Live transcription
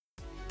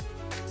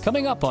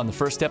Coming up on the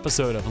first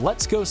episode of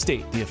Let's Go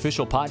State, the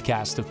official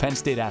podcast of Penn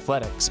State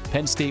Athletics,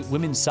 Penn State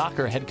women's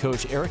soccer head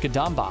coach Erika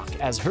Dambach,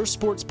 as her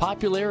sport's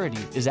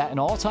popularity is at an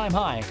all-time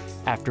high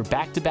after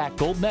back-to-back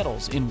gold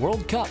medals in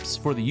World Cups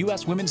for the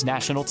U.S. women's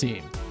national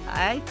team.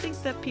 I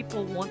think that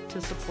people want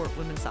to support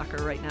women's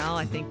soccer right now.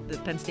 I think the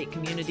Penn State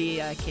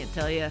community, I can't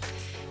tell you,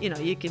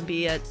 you can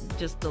be at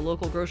just the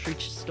local grocery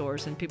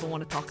stores and people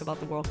want to talk about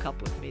the World Cup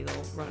with me.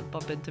 They'll run and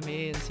bump into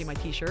me and see my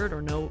T-shirt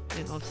or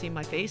see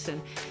my face, and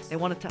they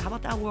want to how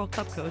about that World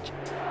Cup, coach?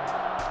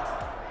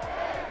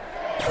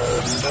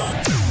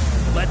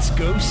 Let's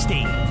Go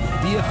State,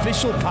 the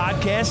official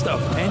podcast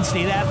of Penn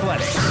State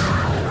Athletics.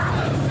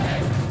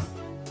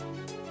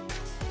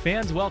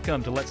 Fans,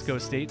 welcome to Let's Go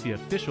State, the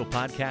official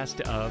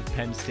podcast of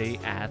Penn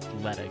State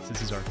Athletics.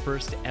 This is our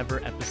first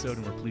ever episode,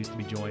 and we're pleased to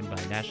be joined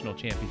by national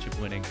championship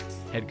winning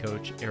head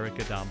coach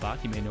Erika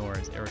Dambach. You may know her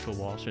as Erica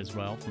Walsh as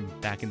well from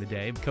back in the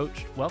day.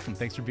 Coach, welcome.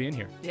 Thanks for being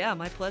here. Yeah,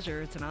 my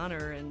pleasure. It's an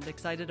honor, and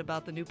excited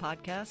about the new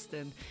podcast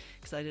and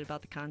excited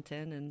about the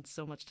content and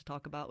so much to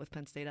talk about with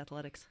Penn State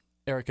Athletics.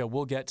 Erika,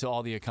 we'll get to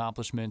all the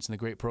accomplishments and the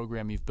great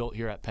program you've built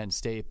here at Penn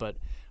State, but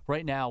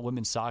right now,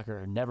 women's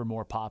soccer are never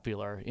more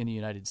popular in the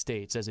United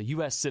States. As a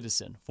U.S.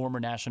 citizen, former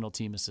national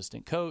team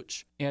assistant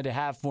coach, and to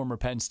have former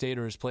Penn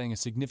Staters playing a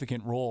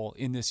significant role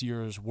in this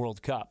year's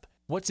World Cup,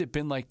 what's it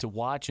been like to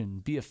watch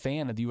and be a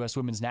fan of the U.S.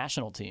 women's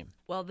national team?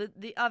 Well,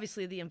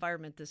 obviously the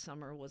environment this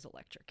summer was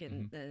electric,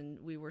 and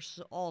we were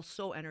all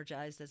so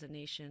energized as a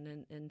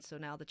nation, and so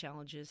now the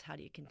challenge is, how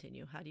do you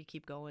continue? How do you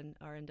keep going?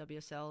 Our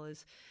NWSL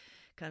is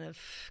kind of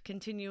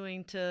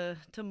continuing to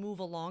move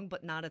along,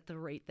 but not at the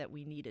rate that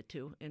we needed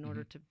to in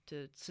order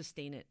to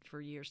sustain it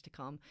for years to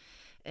come.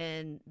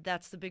 And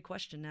that's the big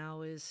question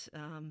now is,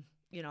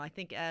 I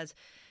think as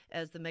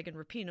the Megan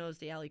Rapinos,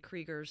 the Ali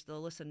Kriegers, the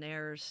Alyssa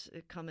Nairs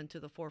come into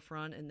the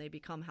forefront and they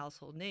become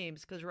household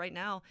names, because right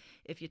now,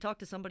 if you talk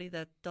to somebody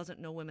that doesn't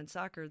know women's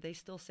soccer, they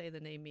still say the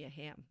name Mia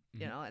Hamm,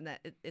 and that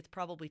it's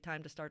probably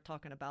time to start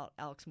talking about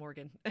Alex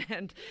Morgan,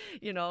 and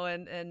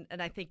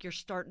I think you're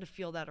starting to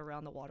feel that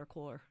around the water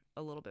cooler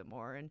a little bit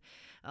more. And,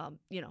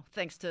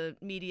 thanks to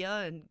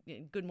media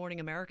and Good Morning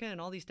America and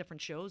all these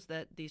different shows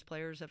that these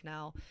players have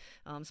now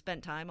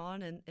spent time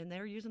on, and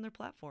they're using their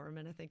platform.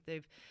 And I think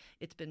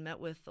it's been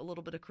met with a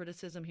little bit of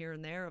criticism here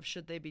and there of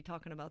should they be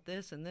talking about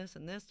this and this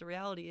and this. The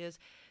reality is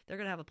they're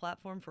going to have a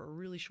platform for a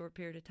really short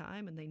period of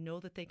time, and they know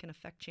that they can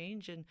affect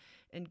change, and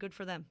good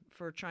for them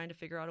for trying to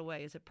figure out a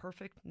way. Is it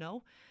perfect?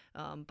 No.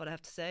 But I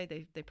have to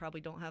say they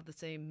probably don't have the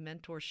same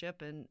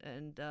mentorship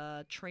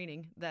and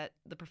training that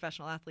the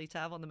professional athletes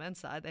have on the men's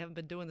side. They haven't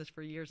been doing this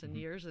for years and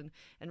years and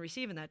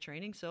receiving that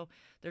training. So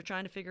they're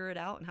trying to figure it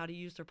out and how to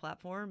use their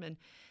platform. And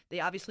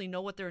they obviously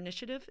know what their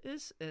initiative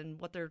is and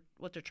what they're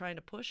trying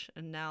to push.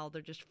 And now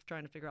they're just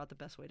trying to figure out the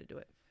best way to do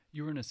it.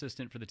 You were an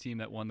assistant for the team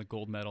that won the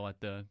gold medal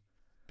at the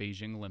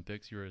Beijing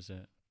Olympics. You were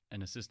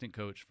an assistant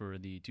coach for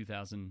the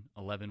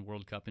 2011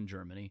 World Cup in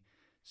Germany.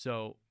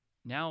 So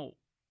now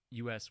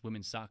U.S.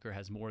 women's soccer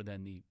has more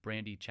than the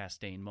Brandi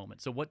Chastain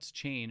moment. So what's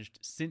changed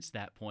since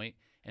that point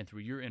and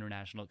through your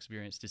international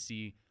experience to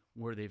see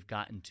where they've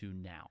gotten to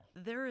now?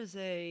 There is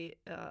a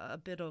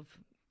bit of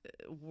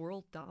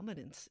world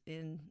dominance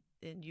in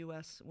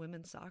U.S.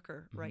 women's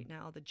soccer right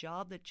now. The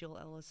job that Jill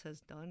Ellis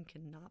has done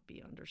cannot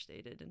be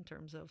understated in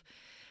terms of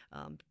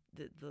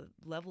the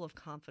level of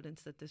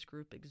confidence that this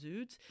group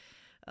exudes.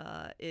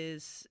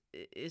 Is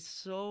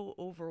so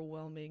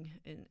overwhelming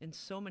in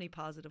so many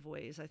positive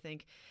ways. I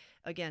think,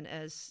 again,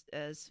 as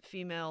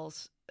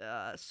females,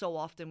 so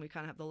often we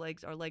kind of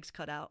have our legs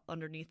cut out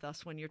underneath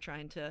us when you're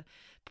trying to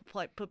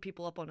put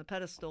people up on a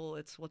pedestal.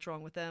 It's what's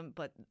wrong with them.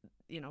 But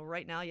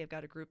right now you've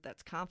got a group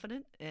that's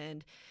confident,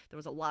 and there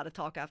was a lot of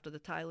talk after the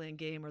Thailand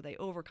game. Are they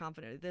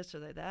overconfident? Are this? Are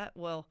they that?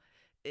 Well,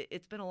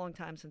 it's been a long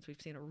time since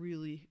we've seen a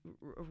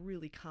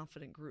really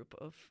confident group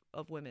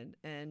of women,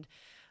 and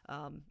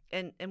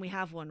we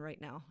have one right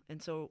now.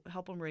 And so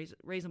help them raise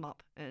them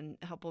up and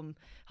help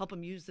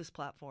them use this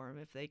platform.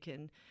 If they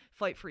can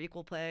fight for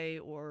equal pay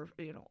or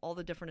all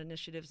the different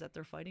initiatives that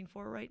they're fighting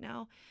for right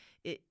now,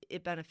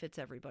 it benefits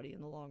everybody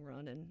in the long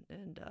run,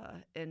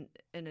 and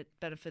it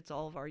benefits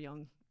all of our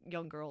young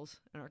girls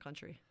in our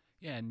country.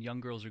 Yeah, and young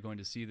girls are going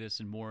to see this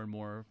and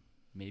more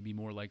maybe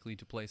more likely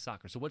to play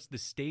soccer. So what's the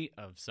state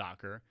of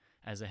soccer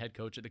as a head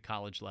coach at the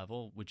college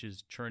level, which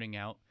is churning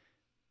out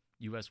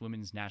U.S.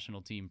 women's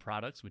national team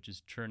products, which is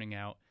churning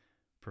out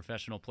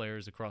professional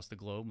players across the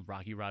globe,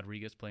 Rocky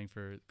Rodriguez playing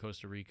for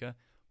Costa Rica?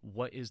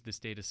 What is the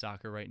state of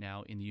soccer right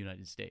now in the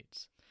United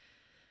States?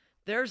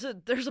 There's a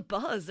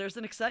buzz. There's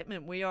an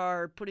excitement. We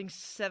are putting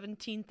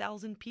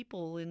 17,000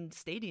 people in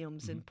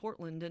stadiums in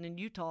Portland and in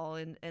Utah,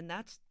 and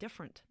that's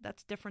different.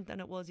 That's different than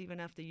it was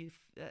even after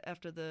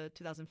the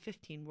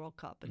 2015 World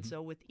Cup. And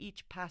so with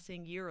each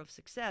passing year of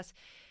success,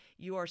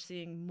 you are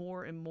seeing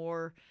more and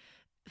more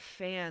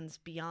fans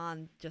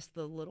beyond just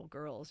the little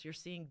girls. You're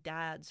seeing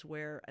dads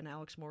wear an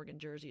Alex Morgan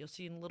jersey. You're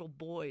seeing little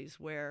boys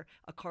wear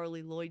a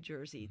Carly Lloyd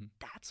jersey. Mm-hmm.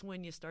 That's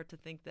when you start to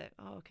think that,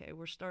 oh, okay,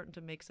 we're starting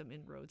to make some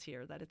inroads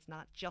here, that it's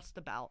not just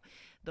about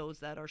those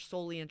that are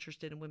solely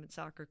interested in women's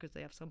soccer because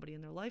they have somebody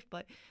in their life,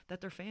 but that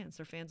they're fans.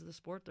 They're fans of the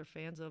sport. They're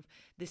fans of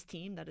this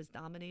team that is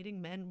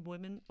dominating, men,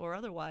 women, or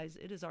otherwise.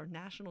 It is our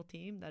national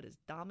team that is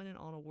dominant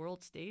on a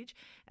world stage,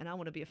 and I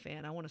want to be a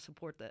fan. I want to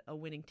support a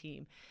winning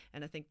team,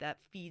 and I think that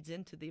feeds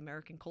into the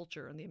American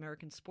culture and the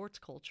American sports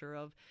culture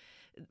of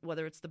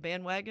whether it's the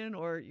bandwagon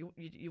or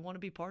you want to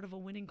be part of a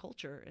winning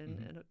culture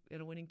and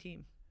a winning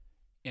team.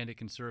 And it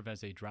can serve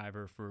as a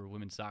driver for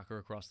women's soccer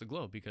across the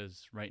globe,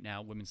 because right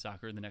now women's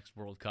soccer in the next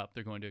World Cup,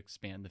 they're going to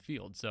expand the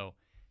field. So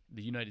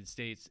the United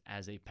States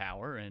as a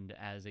power and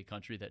as a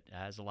country that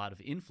has a lot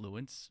of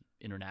influence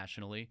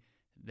internationally,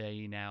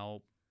 they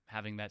now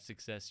having that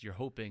success, you're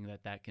hoping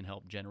that that can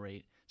help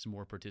generate some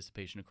more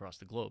participation across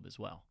the globe as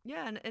well.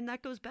 Yeah, and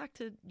that goes back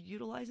to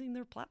utilizing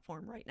their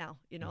platform right now.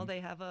 You know, they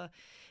have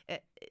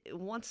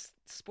once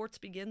sports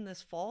begin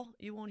this fall,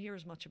 you won't hear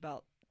as much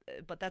about,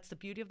 but that's the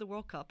beauty of the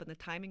World Cup and the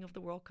timing of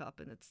the World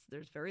Cup. And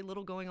there's very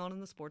little going on in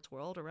the sports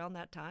world around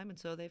that time. And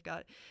so they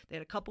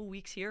had a couple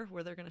weeks here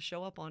where they're going to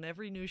show up on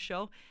every news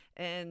show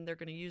and they're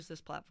going to use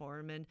this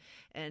platform.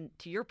 And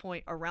to your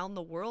point, around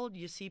the world,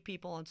 you see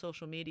people on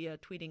social media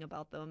tweeting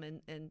about them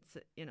and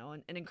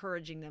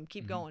encouraging them,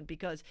 keep going,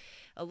 because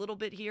a little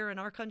bit here in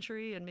our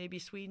country and maybe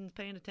Sweden's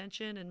paying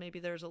attention, and maybe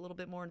there's a little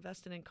bit more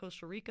invested in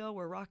Costa Rica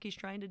where Rocky's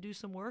trying to do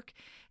some work.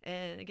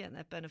 And again,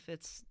 that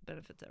benefits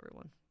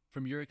everyone.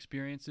 From your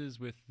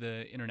experiences with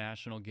the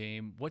international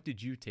game, what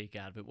did you take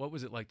out of it? What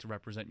was it like to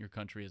represent your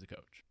country as a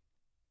coach?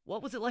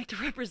 What was it like to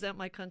represent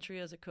my country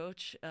as a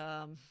coach?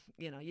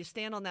 You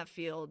stand on that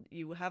field,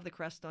 you have the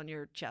crest on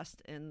your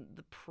chest and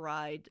the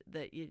pride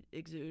that you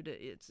exude.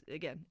 It's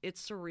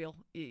surreal.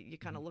 You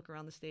kind of look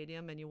around the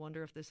stadium and you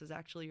wonder if this is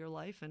actually your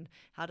life, and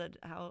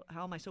how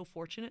am I so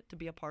fortunate to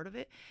be a part of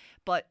it?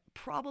 But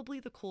probably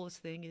the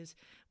coolest thing is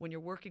when you're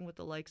working with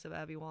the likes of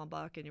Abby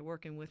Wambach and you're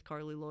working with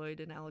Carly Lloyd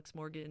and Alex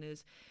Morgan,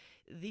 is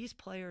these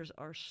players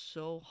are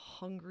so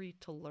hungry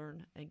to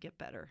learn and get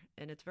better.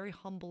 And it's very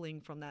humbling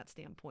from that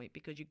standpoint,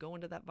 because you go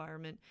into that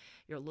environment,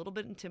 you're a little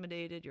bit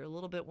intimidated, you're a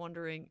little bit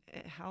wondering,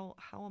 how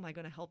am I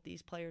going to help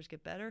these players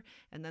get better?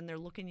 And then they're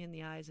looking you in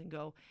the eyes and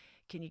go,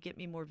 can you get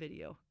me more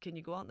video? Can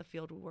you go out in the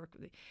field and work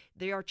with me?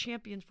 They are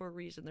champions for a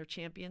reason. They're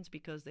champions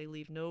because they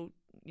leave no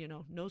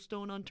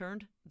stone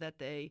unturned, that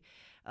they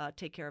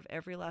take care of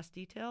every last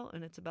detail.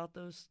 And it's about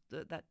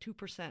that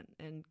 2%.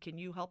 And can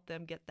you help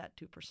them get that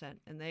 2%?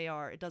 And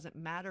it doesn't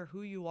matter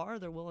who you are,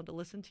 they're willing to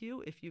listen to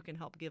you if you can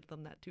help give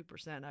them that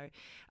 2%.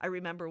 I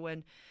remember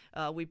when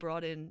we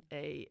brought in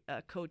a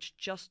coach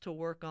just to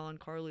work on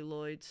Carly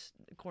Lloyd's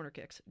corner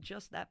kicks.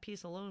 Just that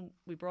piece alone,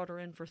 we brought her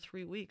in for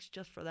 3 weeks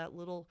just for that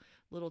little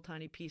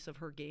tiny piece of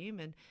her game.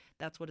 And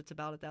that's what it's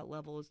about at that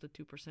level, is the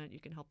 2% you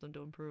can help them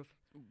to improve.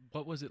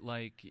 What was it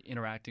like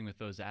interacting with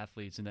those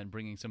athletes and then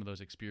bringing some of those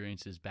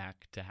experiences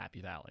back to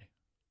Happy Valley?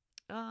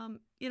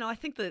 I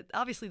think that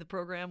obviously the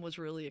program was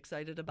really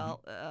excited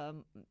about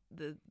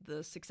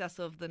the success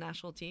of the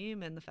national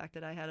team and the fact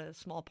that I had a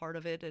small part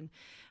of it, and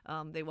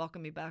they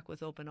welcomed me back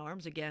with open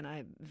arms. Again,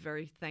 I'm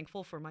very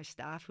thankful for my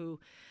staff who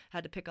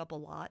had to pick up a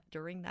lot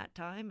during that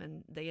time,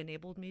 and they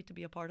enabled me to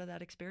be a part of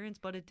that experience.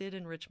 But it did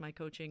enrich my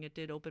coaching. It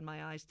did open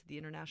my eyes to the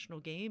international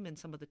game and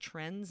some of the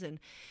trends and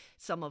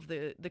some of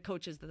the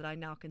coaches that I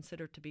now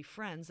consider to be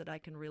friends that I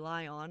can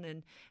rely on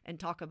and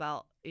talk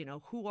about,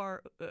 who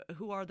are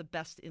the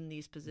best in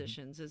these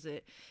positions. Is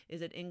it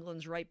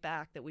England's right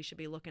back that we should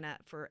be looking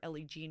at for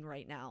Ellie Jean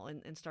right now,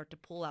 and start to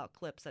pull out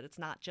clips that it's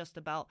not just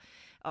about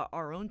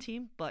our own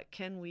team, but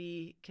can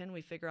we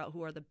figure out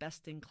who are the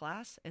best in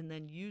class and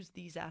then use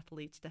these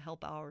athletes to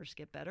help ours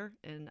get better?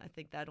 And I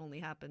think that only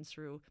happens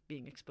through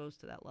being exposed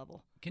to that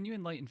level. Can you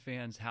enlighten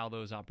fans how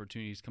those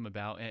opportunities come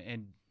about?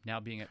 And now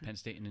being at Penn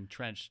State and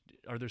entrenched,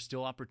 are there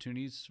still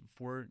opportunities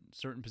for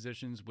certain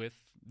positions with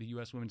the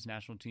U.S. women's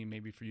national team,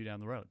 maybe for you down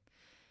the road?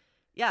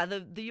 Yeah,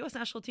 the U.S.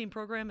 national team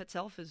program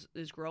itself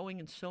is growing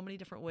in so many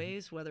different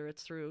ways, whether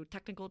it's through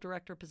technical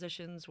director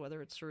positions,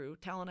 whether it's through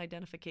talent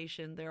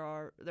identification. There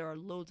are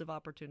loads of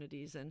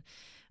opportunities, and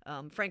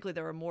frankly,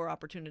 there are more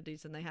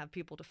opportunities than they have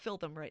people to fill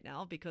them right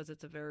now, because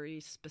it's a very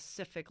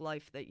specific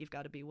life that you've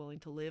got to be willing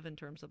to live in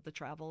terms of the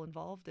travel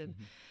involved. And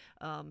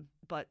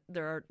but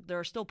there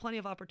are still plenty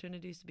of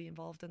opportunities to be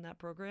involved in that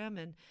program,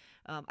 and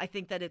I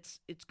think that it's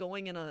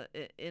going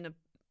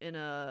in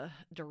a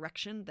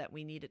direction that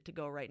we need it to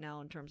go right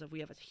now, in terms of we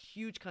have a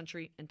huge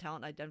country and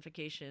talent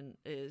identification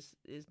is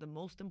the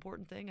most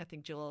important thing. I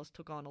think Jill Ellis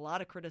took on a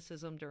lot of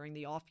criticism during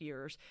the off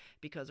years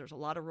because there's a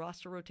lot of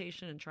roster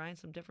rotation and trying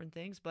some different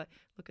things, but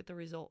look at the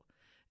result.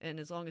 And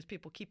as long as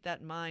people keep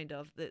that in mind,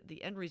 of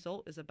the end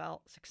result is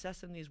about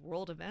success in these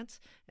world events,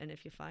 and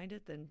if you find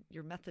it, then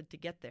your method to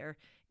get there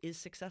is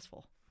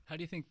successful. How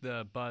do you think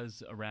the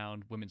buzz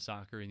around women's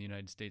soccer in the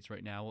United States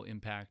right now will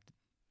impact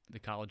the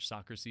college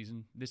soccer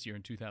season this year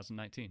in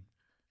 2019?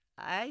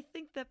 I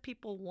think that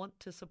people want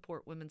to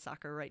support women's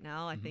soccer right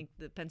now. I think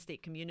the Penn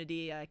State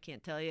community, I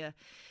can't tell you,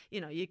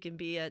 you can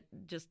be at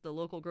just the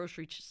local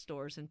grocery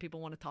stores and people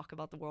want to talk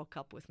about the World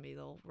Cup with me.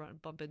 They'll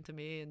bump into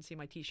me and see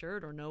my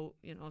T-shirt or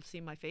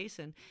see my face,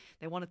 and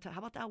they want to, how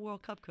about that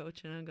World Cup,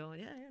 coach? And I'm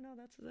going,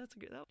 that's a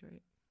good, that's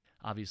great.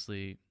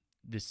 Obviously,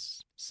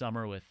 this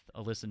summer with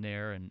Alyssa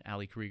Nair and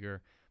Ali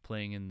Krieger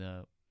playing in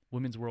the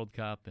Women's World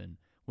Cup and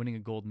winning a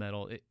gold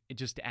medal, it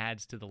just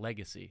adds to the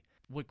legacy.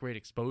 What great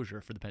exposure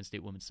for the Penn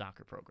State women's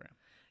soccer program.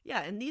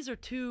 Yeah, and these are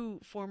two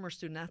former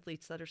student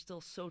athletes that are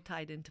still so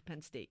tied into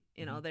Penn State.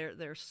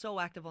 They're so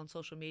active on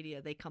social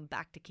media. They come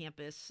back to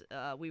campus.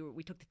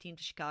 We took the team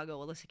to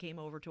Chicago. Alyssa came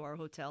over to our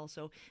hotel.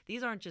 So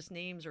these aren't just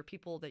names or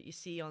people that you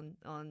see on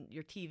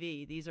your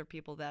TV. These are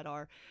people that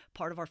are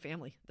part of our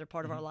family. They're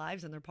part of our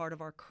lives, and they're part of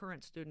our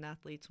current student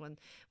athletes. When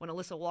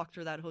Alyssa walked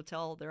through that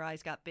hotel, their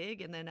eyes got big,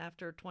 and then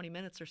after 20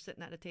 minutes, they're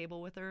sitting at a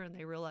table with her, and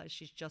they realize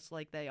she's just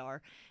like they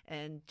are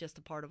and just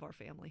a part of our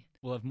family.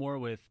 We'll have more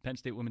with Penn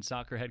State women's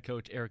soccer head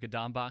coach Erica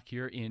Dombach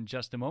here in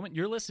just a moment.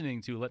 You're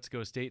listening to Let's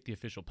Go State, the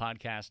official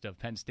podcast of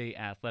Penn State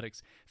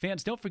Athletics.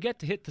 Fans, don't forget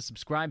to hit the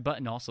subscribe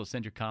button. Also,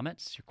 send your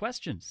comments, your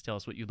questions. Tell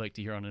us what you'd like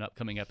to hear on an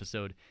upcoming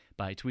episode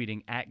by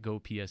tweeting at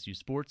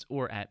GoPSUSports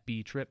or at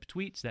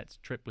BTripTweets. That's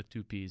trip with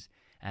 2 Ps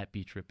at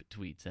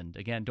BTripTweets. And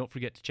again, don't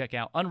forget to check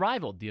out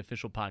Unrivaled, the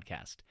official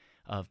podcast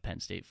of Penn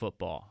State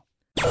football.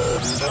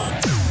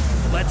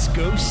 Let's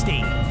Go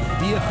State,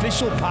 the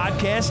official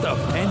podcast of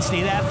Penn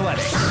State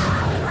Athletics.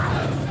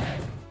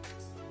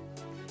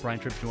 Brian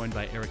Tripp joined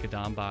by Erica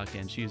Dombach,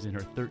 and she is in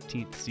her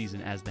 13th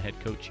season as the head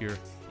coach here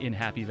in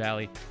Happy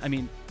Valley. I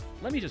mean,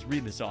 let me just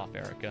read this off,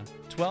 Erica.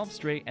 12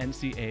 straight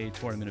NCAA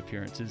tournament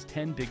appearances,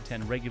 10 Big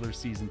Ten regular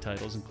season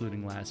titles,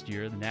 including last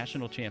year, the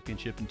national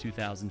championship in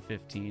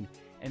 2015,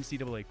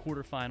 NCAA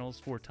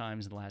quarterfinals 4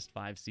 times in the last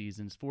 5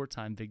 seasons,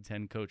 4-time Big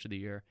Ten Coach of the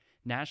Year,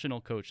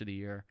 National Coach of the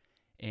Year,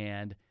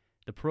 and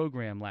the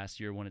program last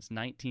year won its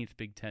 19th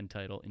Big Ten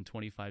title in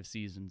 25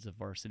 seasons of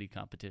varsity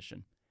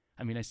competition.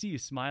 I mean, I see you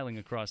smiling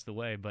across the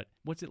way, but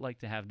what's it like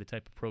to have the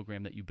type of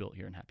program that you built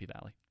here in Happy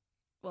Valley?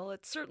 Well,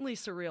 it's certainly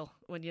surreal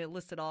when you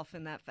list it off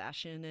in that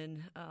fashion,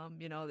 and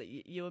that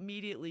you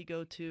immediately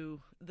go to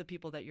the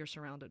people that you're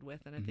surrounded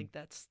with, and I think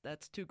that's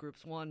 2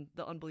 groups. One,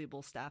 the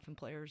unbelievable staff and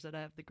players that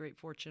I have the great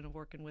fortune of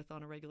working with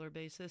on a regular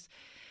basis,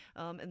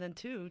 and then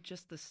 2,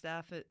 just the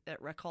staff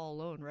at Rec Hall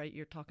alone. Right,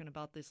 you're talking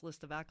about this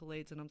list of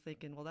accolades, and I'm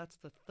thinking, well, that's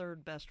the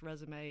 3rd best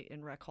resume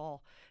in Rec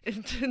Hall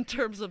in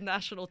terms of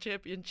national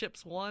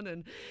championships won,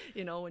 and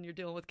when you're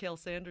dealing with Cale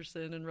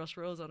Sanderson and Russ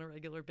Rose on a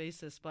regular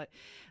basis, but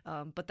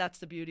that's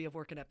the beauty of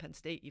working at Penn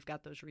State. You've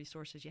got those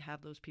resources, you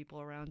have those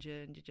people around you,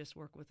 and you just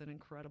work with an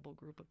incredible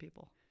group of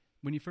people.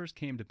 When you first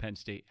came to Penn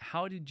State,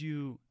 how did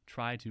you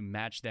try to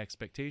match the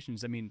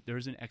expectations? I mean,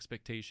 there's an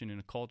expectation and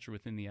a culture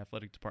within the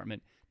athletic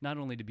department, not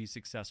only to be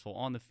successful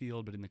on the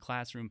field, but in the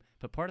classroom,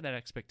 but part of that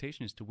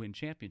expectation is to win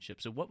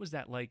championships. So what was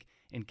that like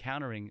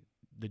encountering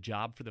the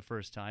job for the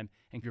first time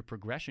and your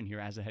progression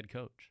here as a head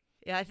coach?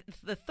 Yeah,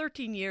 the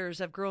 13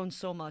 years, I've grown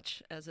so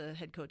much as a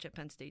head coach at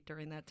Penn State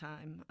during that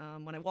time.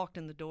 When I walked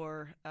in the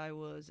door, I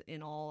was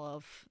in awe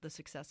of the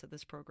success of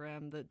this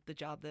program, the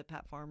job that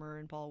Pat Farmer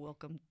and Paul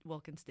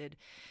Wilkins did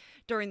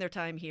during their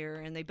time here.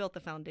 And they built the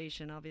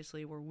foundation.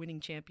 Obviously, we're winning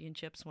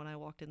championships when I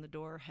walked in the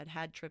door,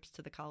 had trips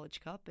to the College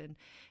Cup.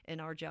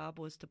 And our job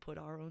was to put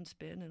our own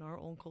spin and our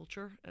own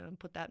culture,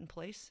 put that in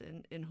place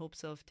in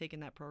hopes of taking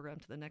that program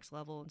to the next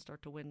level and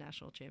start to win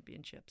national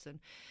championships.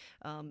 And,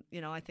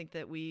 I think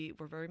that we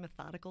were very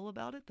methodical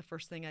about it. The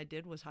first thing I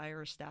did was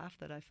hire a staff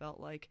that I felt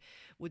like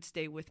would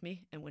stay with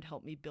me and would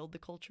help me build the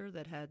culture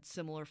that had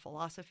similar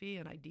philosophy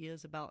and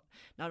ideas about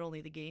not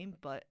only the game,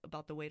 but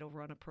about the way to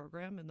run a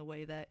program and the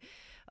way that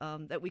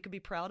that we could be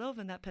proud of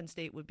and that Penn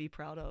State would be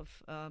proud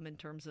of in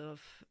terms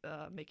of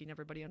making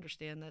everybody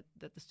understand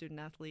that the student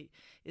athlete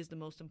is the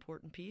most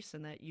important piece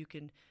and that you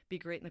can be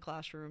great in the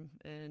classroom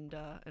and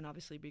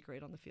obviously be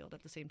great on the field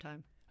at the same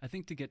time. I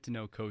think to get to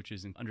know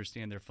coaches and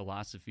understand their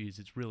philosophies,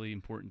 it's really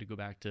important to go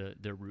back to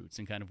their roots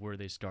and kind of where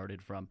they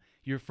started from.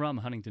 You're from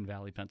Huntington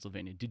Valley,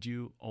 Pennsylvania. Did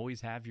you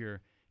always have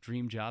your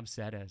dream job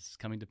set as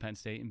coming to Penn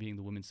State and being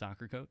the women's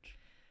soccer coach?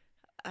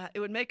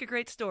 It would make a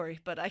great story,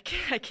 but I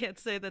can't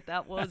say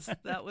that was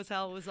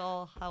how it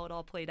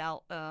all played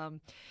out.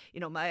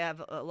 I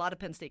have a lot of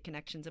Penn State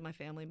connections in my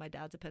family. My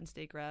dad's a Penn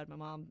State grad. My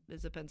mom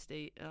is a Penn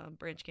State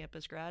branch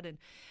campus grad,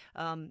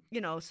 and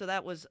so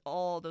that was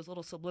all those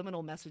little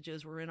subliminal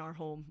messages were in our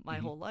home my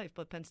whole life.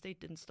 But Penn State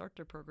didn't start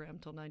their program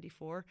until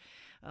 '94,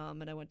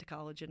 and I went to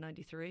college in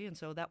 '93, and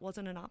so that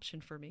wasn't an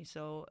option for me.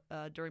 So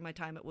during my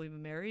time at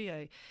William &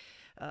 Mary,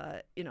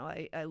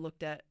 I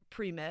looked at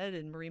pre-med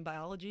and marine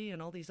biology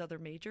and all these other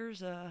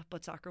majors,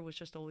 but soccer was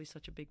just always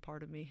such a big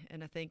part of me.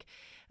 And I think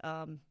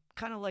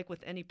kind of like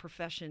with any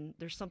profession,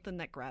 there's something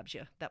that grabs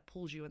you, that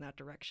pulls you in that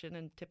direction.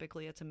 And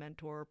typically it's a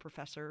mentor or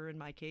professor. In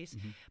my case,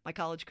 my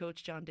college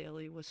coach, John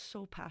Daly, was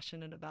so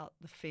passionate about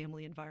the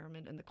family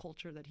environment and the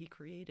culture that he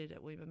created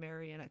at William &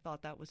 Mary. And I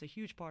thought that was a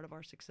huge part of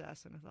our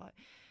success. And I thought,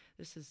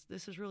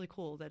 this is really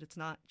cool that it's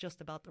not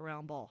just about the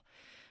round ball,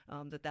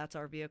 that's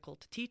our vehicle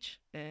to teach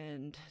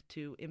and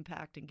to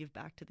impact and give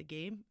back to the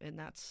game. And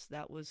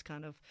that was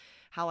kind of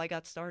how I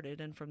got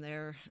started. And from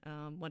there,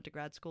 went to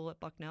grad school at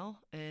Bucknell.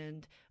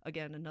 And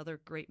again, another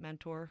great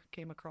mentor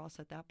came across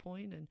at that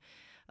point,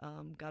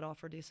 and got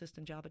offered the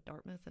assistant job at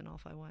Dartmouth, and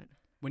off I went.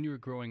 When you were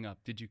growing up,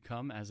 did you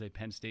come as a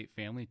Penn State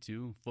family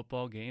to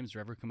football games or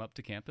ever come up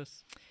to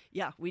campus?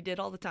 Yeah, we did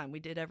all the time.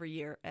 We did every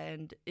year.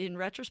 And in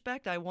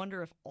retrospect, I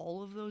wonder if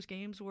all of those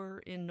games were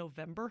in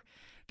November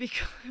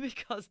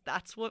because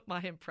that's what my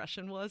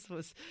impression was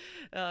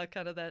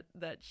kind of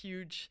that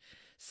huge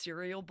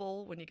cereal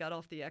bowl when you got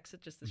off the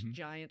exit, just this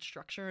giant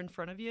structure in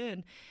front of you.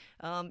 And,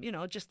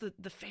 just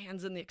the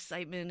fans and the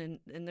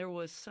excitement. And there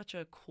was such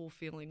a cool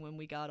feeling when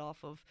we got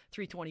off of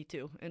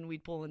 322 and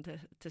we'd pull into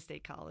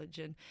State College.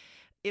 And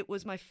it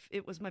was my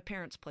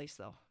parents' place,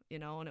 though,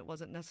 and it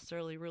wasn't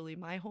necessarily really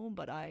my home,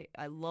 but I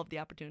love the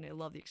opportunity. I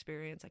love the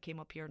experience. I came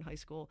up here in high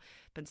school.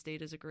 Penn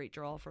State is a great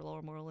draw for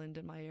Lower Moreland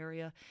in my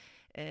area.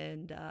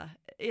 And,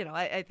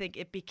 I think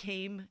it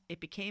became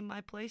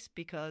my place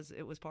because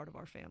it was part of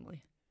our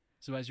family.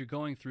 So as you're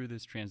going through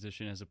this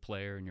transition as a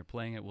player and you're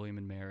playing at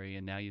William & Mary,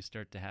 and now you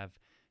start to have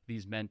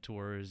these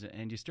mentors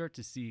and you start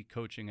to see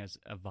coaching as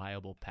a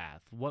viable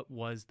path, what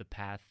was the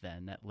path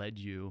then that led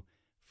you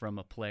from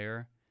a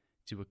player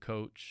to a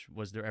coach?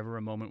 Was there ever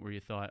a moment where you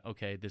thought,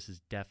 okay, this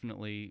is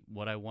definitely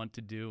what I want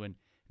to do? And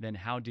then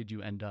how did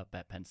you end up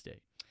at Penn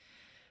State?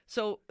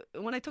 So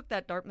when I took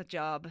that Dartmouth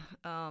job,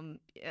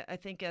 I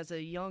think as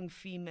a young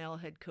female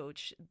head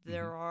coach,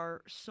 there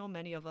are so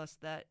many of us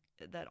that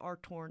are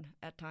torn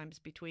at times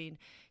between,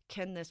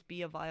 can this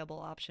be a viable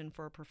option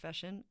for a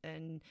profession,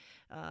 and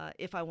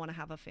if I want to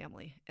have a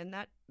family? And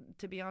that,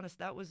 to be honest,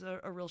 that was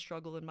a real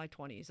struggle in my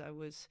 20s. I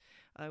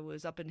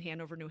was up in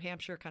Hanover, New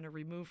Hampshire, kind of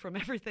removed from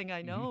everything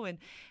I know, and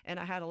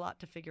I had a lot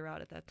to figure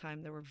out at that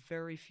time. There were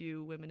very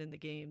few women in the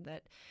game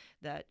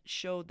that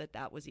showed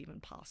that was even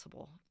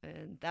possible,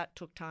 and that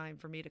took time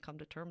for me to come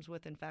to terms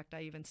with. In fact,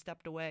 I even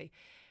stepped away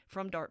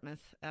from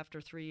Dartmouth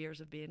after 3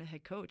 years of being a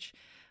head coach,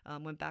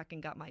 went back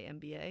and got my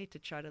MBA to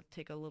try to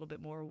take a little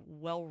bit more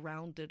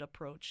well-rounded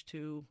approach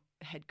to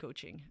head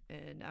coaching.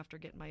 And after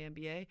getting my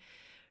MBA,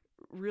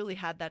 really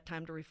had that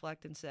time to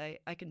reflect and say,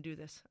 I can do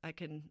this. I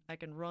can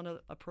run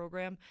a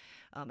program.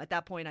 At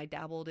that point, I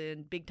dabbled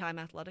in big-time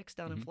athletics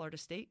down in Florida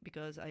State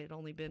because I had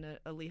only been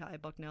at Lehigh,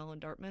 Bucknell,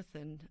 and Dartmouth,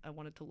 and I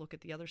wanted to look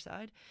at the other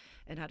side,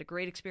 and had a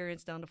great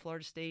experience down to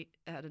Florida State.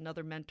 I had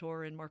another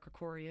mentor in Mark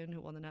Krikorian,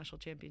 who won the national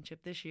championship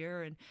this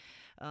year, and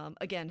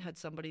again, had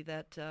somebody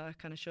that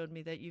kind of showed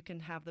me that you can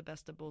have the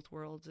best of both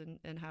worlds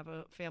and have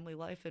a family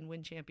life and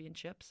win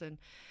championships.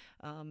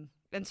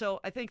 And so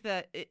I think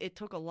that it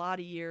took a lot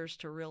of years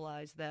to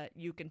realize that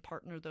you can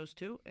partner those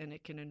two, and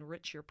it can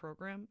enrich your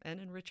program and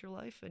enrich your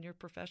life and your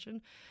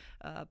profession.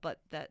 But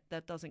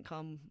that doesn't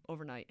come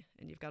overnight,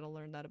 and you've got to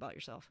learn that about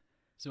yourself.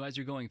 So as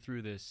you're going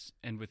through this,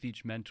 and with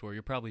each mentor,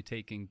 you're probably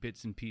taking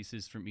bits and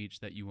pieces from each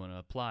that you want to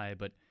apply.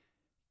 But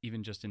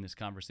even just in this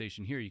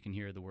conversation here, you can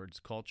hear the words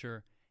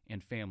culture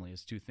and family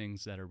as two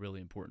things that are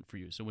really important for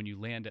you. So when you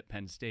land at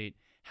Penn State,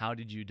 how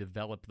did you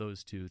develop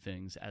those two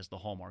things as the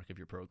hallmark of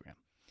your program?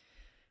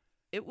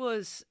 It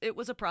was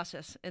a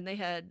process, and they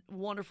had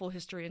wonderful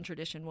history and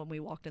tradition when we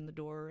walked in the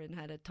door, and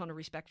had a ton of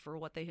respect for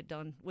what they had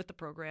done with the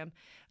program.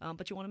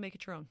 But you want to make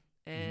it your own.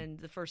 And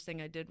the first thing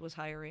I did was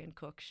hire Ann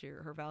Cook.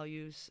 Her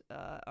values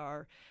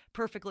are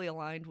perfectly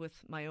aligned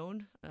with my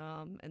own.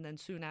 And then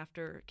soon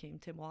after came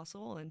Tim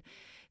Wassel, and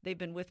they've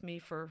been with me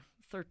for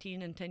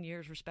 13 and 10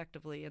 years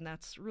respectively. And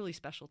that's really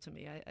special to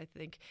me. I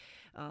think,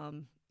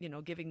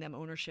 giving them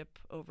ownership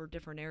over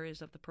different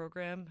areas of the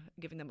program,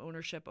 giving them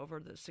ownership over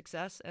the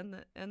success and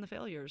the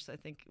failures. I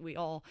think we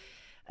all,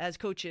 as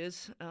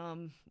coaches,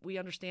 we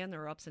understand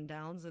there are ups and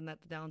downs, and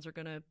that the downs are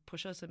going to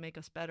push us and make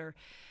us better.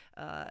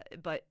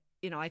 But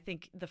I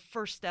think the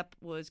first step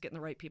was getting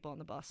the right people on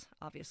the bus,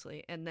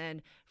 obviously. And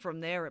then from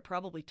there, it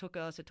took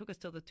us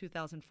till the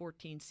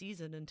 2014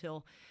 season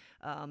until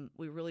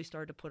we really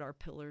started to put our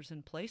pillars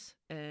in place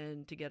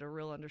and to get a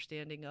real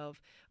understanding of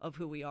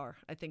who we are.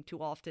 I think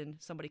too often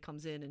somebody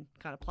comes in and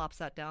kind of plops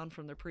that down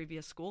from their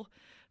previous school.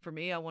 For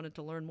me, I wanted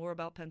to learn more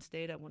about Penn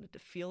State. I wanted to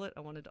feel it.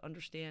 I wanted to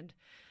understand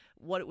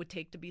what it would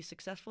take to be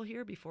successful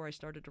here before I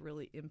started to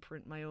really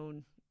imprint my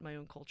own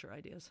culture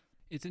ideas.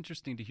 It's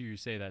interesting to hear you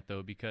say that,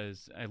 though,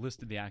 because I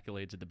listed the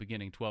accolades at the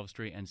beginning: 12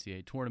 straight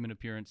NCAA tournament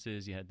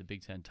appearances, you had the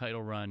Big Ten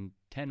title run,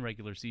 10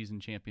 regular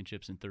season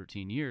championships in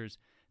 13 years.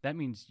 That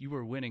means you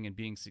were winning and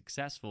being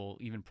successful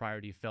even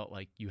prior to you felt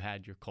like you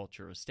had your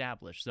culture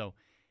established. So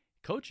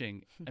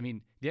coaching,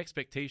 the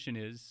expectation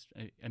is,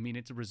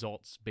 it's a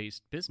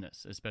results-based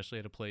business, especially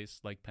at a place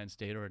like Penn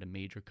State or at a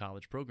major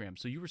college program.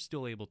 So you were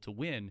still able to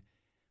win,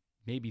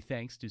 maybe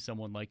thanks to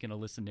someone like an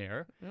Alyssa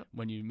Nair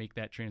when you make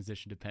that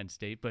transition to Penn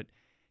State. But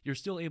you're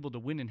still able to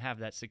win and have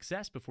that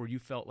success before you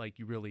felt like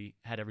you really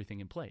had everything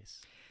in place.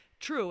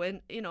 True,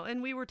 and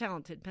and we were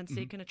talented. Penn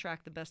State can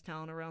attract the best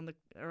talent around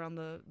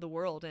the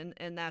world,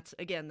 and that's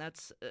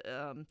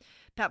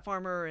Pat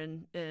Farmer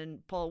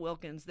and Paul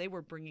Wilkins. They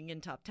were bringing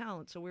in top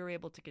talent, so we were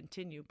able to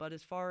continue. But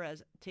as far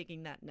as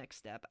taking that next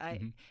step,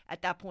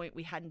 at that point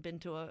we hadn't been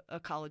to a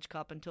college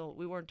cup until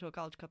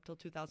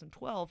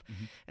 2012,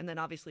 and then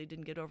obviously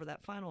didn't get over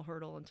that final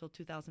hurdle until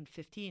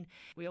 2015.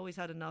 We always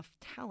had enough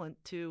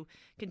talent to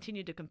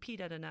continue to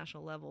compete at a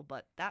national level,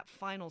 but that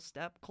final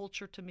step,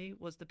 culture to me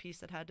was the piece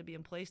that had to be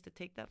in place to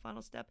take that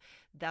final step.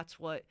 That's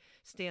what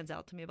stands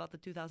out to me about the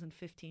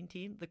 2015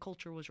 team. The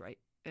culture was right,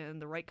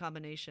 and the right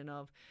combination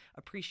of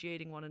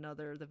appreciating one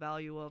another, the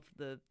value of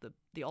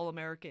the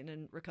All-American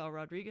and Raquel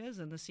Rodriguez,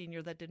 and the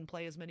senior that didn't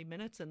play as many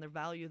minutes, and the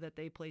value that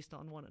they placed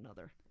on one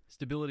another.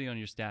 Stability on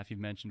your staff you've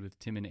mentioned with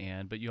Tim and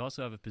Ann, but you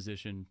also have a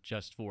position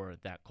just for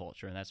that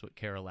culture, and that's what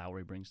Kara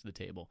Lowry brings to the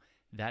table.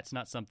 That's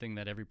not something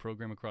that every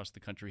program across the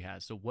country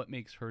has. So what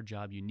makes her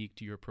job unique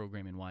to your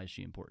program, and why is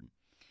she important?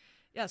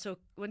 Yeah, so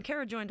when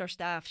Kara joined our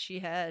staff, she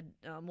had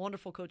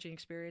wonderful coaching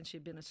experience.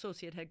 She'd been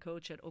associate head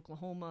coach at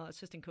Oklahoma,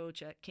 assistant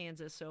coach at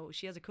Kansas. So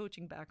she has a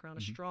coaching background,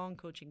 a strong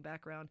coaching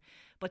background.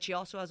 But she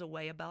also has a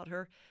way about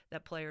her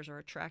that players are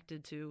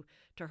attracted to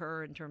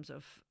her in terms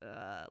of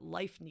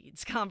life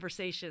needs,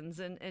 conversations,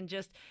 and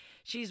just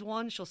she's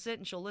one. She'll sit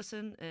and she'll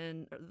listen,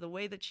 and the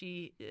way that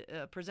she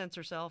presents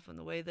herself and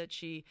the way that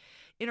she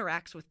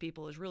interacts with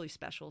people is really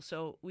special.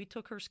 So we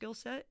took her skill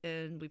set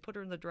and we put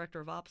her in the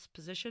director of ops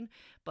position,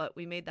 but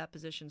we made that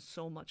position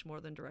so much more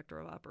than director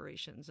of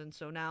operations. And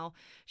so now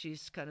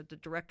she's kind of the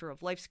director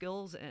of life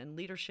skills and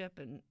leadership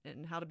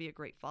and how to be a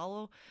great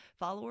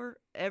follower.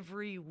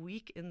 Every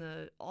week in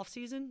the off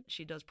season,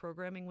 she does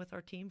programming with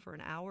our team for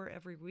an hour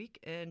every week.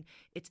 And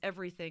it's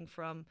everything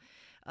from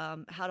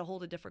how to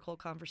hold a difficult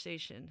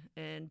conversation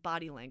and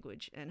body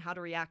language and how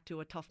to react to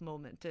a tough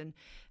moment and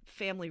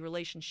family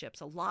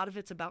relationships. A lot of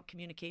it's about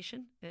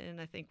communication.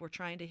 And I think we're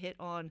trying to hit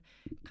on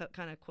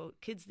kind of quote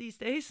kids these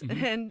days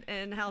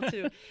and how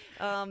to,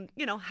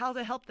 how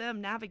to help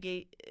them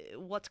navigate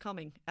what's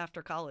coming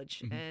after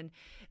college. And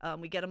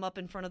we get them up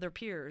in front of their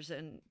peers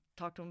and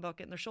talk to them about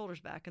getting their shoulders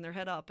back and their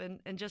head up and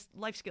just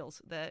life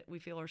skills that we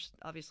feel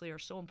are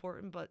so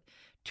important. But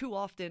too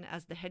often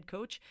as the head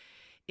coach,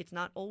 it's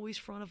not always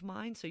front of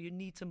mind, so you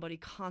need somebody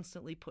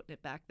constantly putting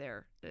it back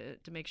there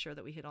to make sure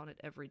that we hit on it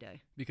every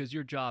day. Because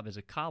your job as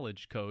a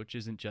college coach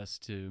isn't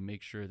just to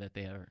make sure that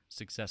they are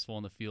successful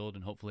on the field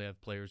and hopefully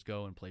have players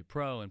go and play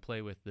pro and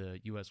play with the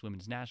U.S.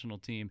 women's national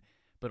team,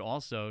 but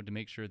also to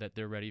make sure that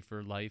they're ready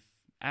for life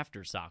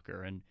after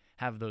soccer and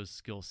have those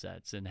skill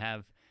sets and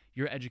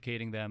you're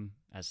educating them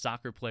as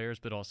soccer players,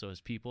 but also as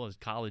people, as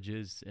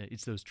colleges.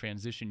 It's those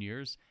transition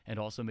years and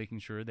also making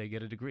sure they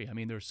get a degree. I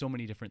mean, there's so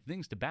many different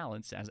things to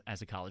balance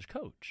as a college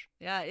coach.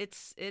 Yeah,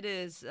 it's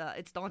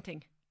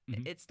daunting.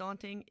 It's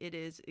daunting. It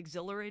is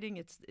exhilarating.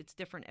 It's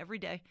different every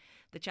day.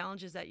 The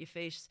challenges that you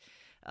face,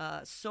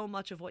 so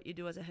much of what you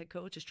do as a head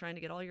coach is trying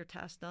to get all your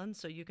tasks done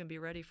so you can be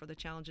ready for the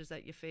challenges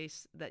that you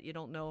face that you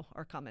don't know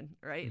are coming,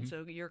 right? And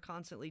so you're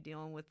constantly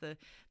dealing with the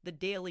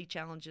daily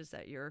challenges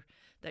that you're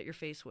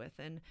faced with.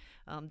 And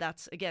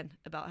that's, again,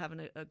 about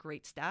having a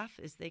great staff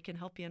is they can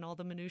help you in all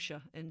the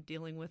minutia and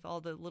dealing with all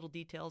the little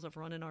details of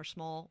running our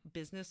small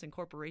business and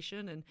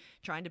corporation and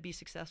trying to be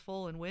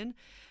successful and win.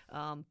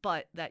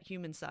 But that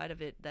human side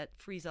of it, that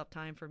frees up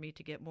time for me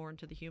to get more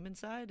into the human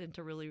side and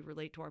to really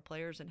relate to our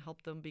players and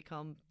help them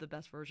become the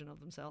best version of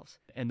themselves.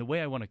 And the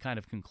way I want to kind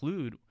of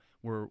conclude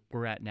where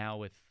we're at now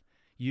with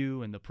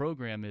you and the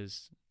program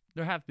is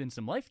there have been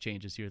some life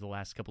changes here the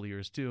last couple of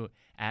years too.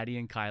 Addie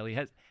and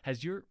Kylie,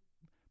 has your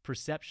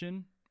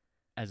perception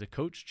as a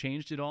coach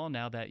changed at all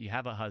now that you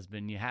have a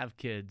husband, you have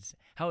kids?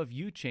 How have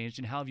you changed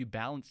and how have you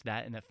balanced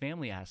that and that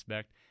family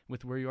aspect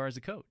with where you are as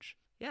a coach?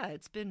 Yeah,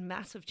 it's been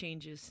massive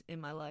changes in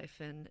my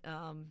life. And,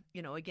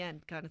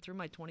 again, kind of through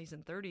my 20s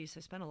and 30s, I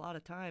spent a lot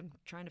of time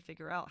trying to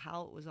figure out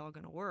how it was all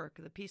going to work.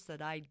 The piece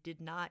that I did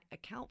not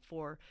account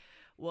for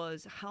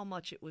was how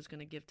much it was going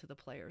to give to the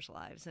players'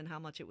 lives and how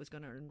much it was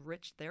going to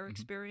enrich their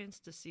experience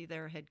to see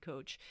their head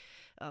coach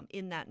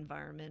in that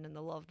environment and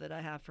the love that I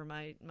have for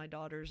my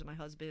daughters and my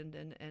husband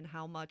and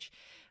how much,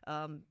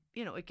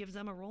 it gives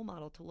them a role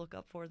model to look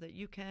up for, that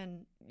you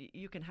can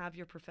have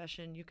your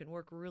profession, you can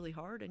work really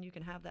hard, and you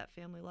can have that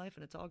family life,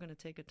 and it's all going to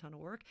take a ton of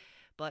work,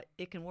 but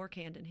it can work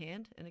hand in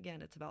hand. And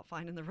again, it's about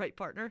finding the right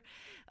partner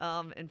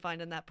and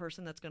finding that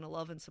person that's going to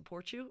love and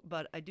support you.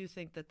 But I do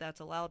think that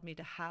that's allowed me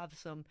to have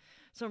some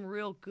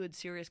real good,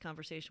 serious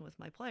conversation with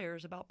my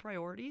players about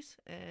priorities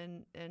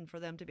and for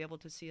them to be able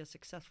to see a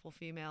successful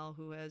female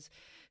who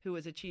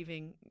is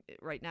achieving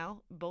right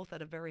now, both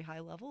at a very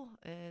high level.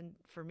 And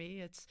for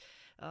me, it's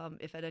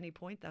if at any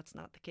point that's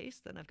not the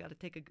case, then I've got to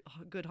take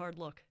a good hard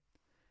look.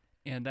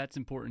 And that's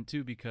important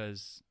too,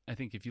 because I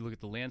think if you look at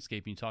the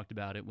landscape, and you talked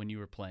about it when you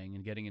were playing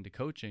and getting into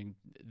coaching,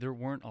 there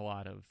weren't a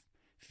lot of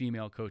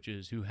female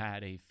coaches who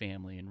had a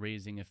family and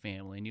raising a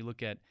family. And you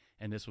look at,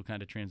 and this will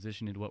kind of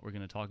transition into what we're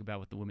going to talk about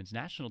with the women's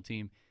national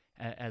team,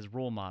 as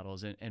role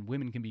models. And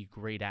women can be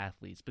great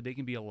athletes, but they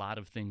can be a lot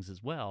of things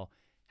as well.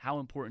 how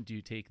important do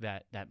you take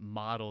that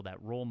model,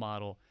 that role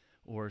model,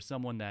 or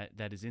someone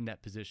that is in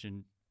that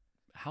position?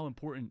 How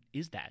important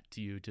is that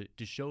to you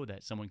to show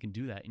that someone can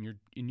do that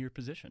in your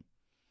position?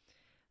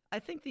 I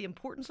think the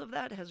importance of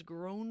that has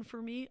grown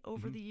for me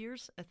over the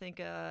years. I think,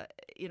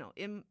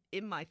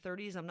 in my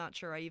 30s, I'm not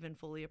sure I even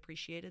fully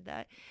appreciated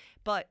that.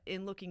 But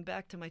in looking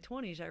back to my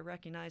 20s, I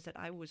recognized that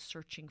I was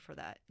searching for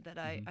that,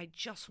 I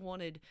just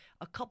wanted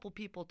a couple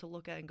people to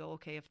look at and go,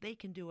 okay, if they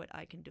can do it,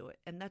 I can do it.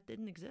 And that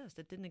didn't exist.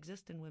 It didn't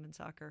exist in women's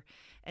soccer.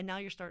 And now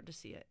you're starting to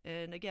see it.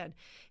 And again,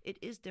 it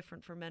is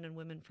different for men and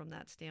women from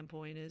that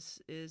standpoint.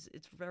 Is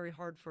it's very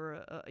hard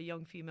for a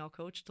young female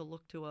coach to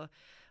look to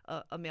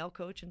a male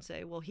coach and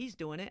say, well, he's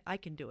doing it, I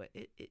can do it.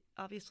 It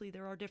obviously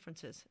there are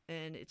differences,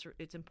 and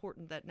it's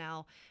important that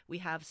now we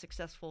have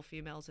successful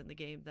females in the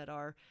game that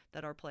are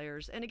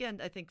players. And again,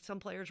 I think some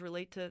players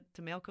relate to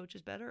male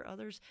coaches better,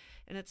 others,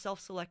 and it's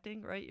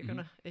self-selecting,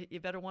 right? You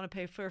better want to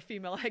pay for a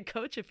female head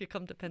coach if you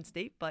come to Penn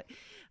State, but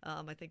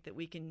I think that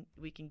we can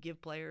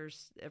give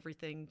players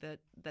everything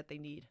that they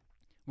need.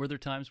 Were there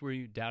times where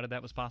you doubted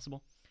that was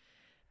possible?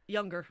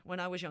 When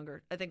I was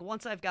younger. I think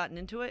once I've gotten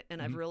into it and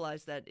I've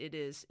realized that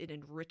it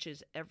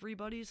enriches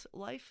everybody's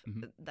life,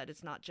 that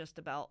it's not just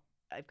about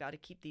I've got to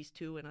keep these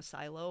two in a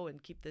silo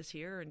and keep this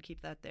here and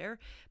keep that there,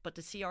 but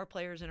to see our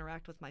players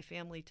interact with my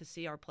family, to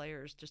see our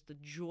players, just the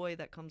joy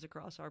that comes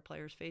across our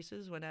players'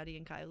 faces when Addie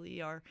and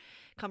Kylie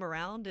come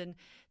around, and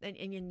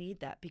you need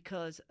that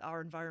because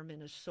our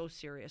environment is so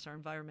serious, our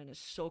environment is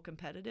so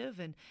competitive,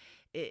 and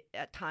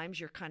at times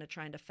you're kind of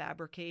trying to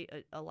fabricate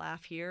a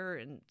laugh here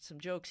and some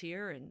jokes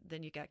here, and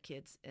then you got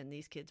kids, and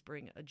these kids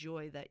bring a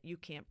joy that you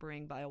can't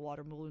bring by a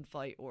water balloon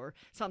fight or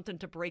something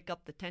to break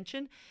up the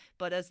tension.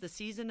 But as the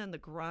season and the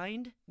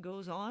grind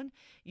goes on,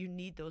 you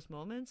need those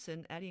moments,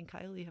 and Addie and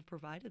Kylie have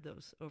provided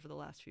those over the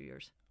last few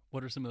years.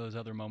 What are some of those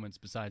other moments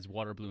besides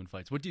water balloon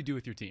fights? What do you do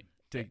with your team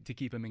to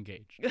keep them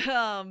engaged?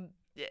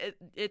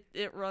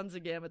 It runs a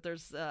gamut.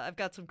 There's I've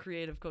got some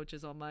creative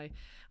coaches on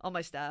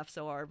my staff.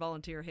 So our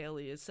volunteer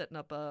Haley is setting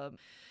up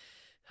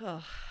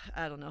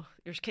I don't know.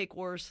 There's cake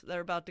wars that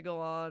are about to go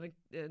on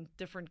in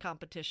different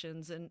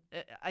competitions, and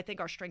I think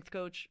our strength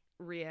coach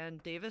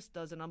Rianne Davis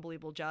does an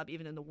unbelievable job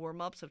even in the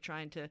warm-ups of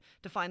trying to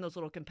find those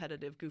little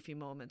competitive goofy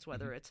moments,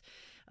 whether it's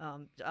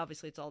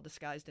obviously it's all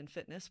disguised in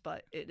fitness,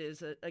 but it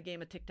is a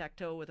game of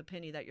tic-tac-toe with a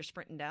penny that you're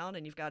sprinting down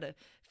and you've got to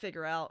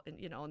figure out, and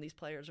and these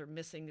players are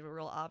missing the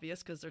real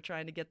obvious because they're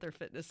trying to get their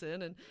fitness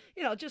in, and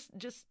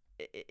just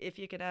if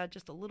you can add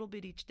just a little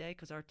bit each day,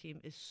 because our team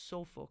is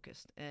so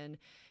focused and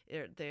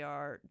they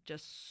are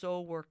just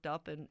so worked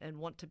up and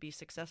want to be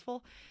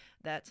successful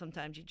that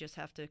sometimes you just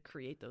have to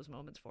create those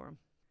moments for them.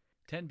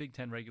 10 Big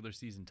Ten regular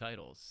season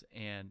titles,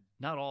 and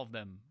not all of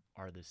them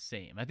are the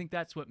same. I think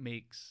that's what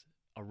makes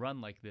a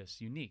run like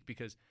this unique,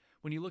 because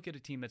when you look at a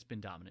team that's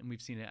been dominant, and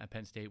we've seen it at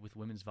Penn State with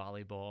women's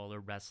volleyball or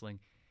wrestling,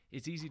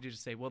 it's easy to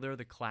just say, well, they're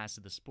the class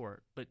of the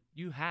sport. But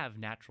you have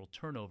natural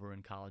turnover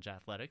in college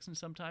athletics, and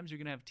sometimes you're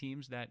going to have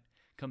teams that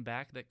come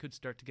back that could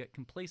start to get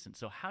complacent.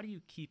 So how do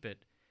you keep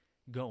it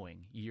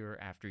going year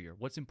after year?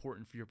 What's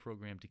important for your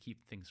program to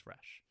keep things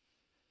fresh?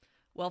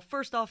 Well,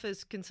 first off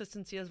is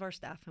consistency of our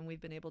staff, and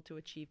we've been able to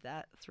achieve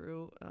that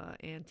through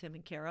Ann, Tim,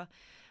 and Kara.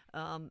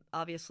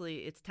 Obviously,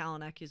 it's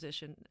talent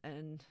acquisition,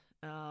 and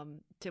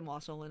Tim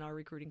Wasselin, our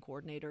recruiting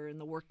coordinator, and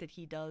the work that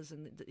he does,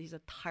 and he's a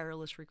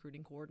tireless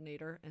recruiting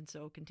coordinator, and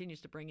so continues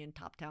to bring in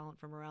top talent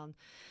from around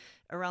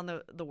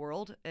the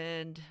world,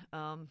 and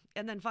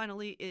then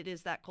finally it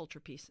is that culture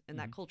piece, and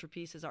that culture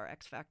piece is our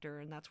X factor,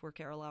 and that's where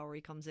Kara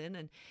Lowry comes in,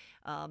 and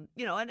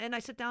and I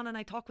sit down and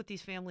I talk with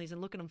these families and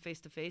look at them face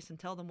to face and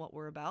tell them what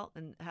we're about,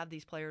 and have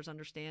these players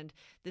understand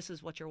this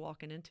is what you're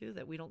walking into,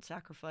 that we don't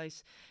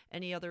sacrifice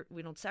any of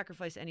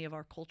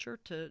our culture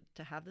to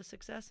have the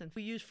success, and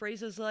we use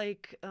phrases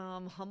like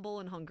humble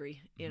and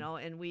hungry,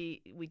 and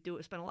we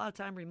spend a lot of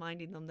time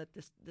reminding them that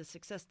the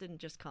success didn't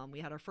just come.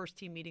 We had our first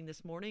team meeting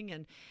this morning,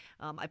 and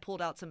I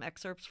pulled out some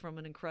excerpts from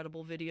an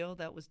incredible video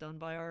that was done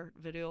by our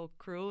video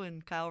crew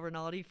and Kyle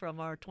Rinaldi from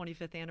our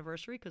 25th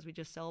anniversary, because we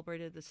just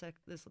celebrated this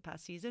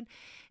past season,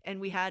 and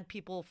we had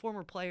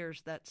former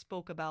players that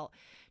spoke about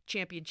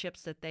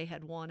championships that they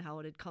had won, how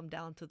it had come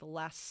down to the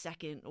last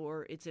second,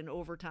 or it's in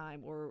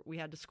overtime, or we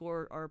had to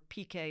score our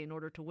PK in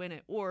order to win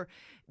it, or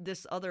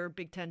this other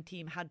Big Ten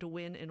team had to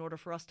win in order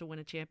for us to win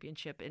a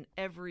championship. And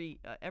every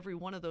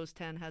one of those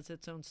 10 has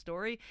its own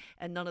story,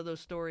 and none of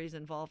those stories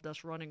involved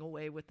us running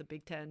away with the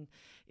Big Ten,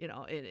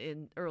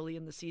 in early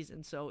in the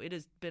season. So it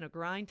has been a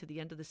grind to the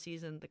end of the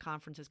season. The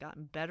conference has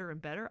gotten better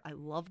and better. I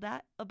love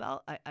that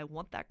I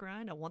want that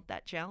grind. I want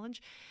that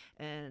challenge,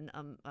 and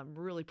I'm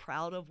really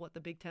proud of what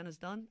the Big Ten has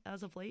done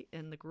as of late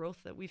and the growth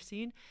that we've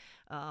seen.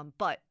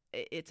 But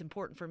it's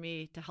important for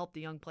me to help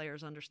the young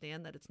players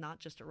understand that it's not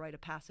just a rite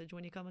of passage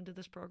when you come into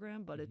this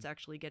program, but it's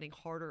actually getting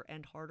harder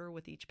and harder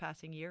with each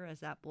passing year as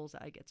that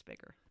bullseye gets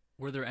bigger.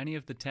 Were there any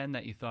of the 10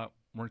 that you thought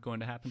weren't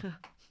going to happen?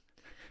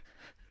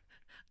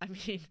 I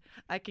mean,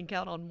 I can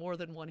count on more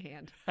than one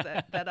hand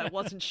that I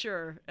wasn't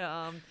sure.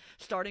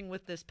 Starting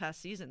with this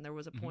past season, there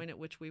was a point at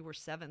which we were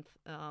seventh,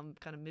 kind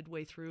of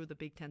midway through the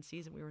Big Ten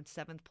season. We were in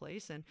seventh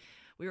place, and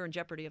we were in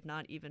jeopardy of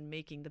not even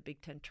making the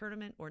Big Ten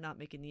tournament or not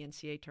making the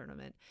NCAA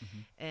tournament.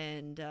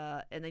 And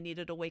they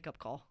needed a wake-up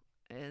call,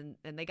 and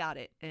they got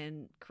it.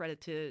 And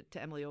credit to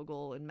Emily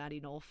Ogle and Maddie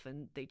Nolf,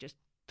 and they just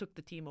took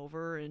the team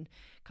over and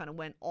kind of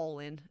went all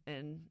in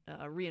and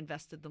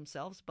reinvested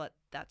themselves. But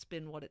that's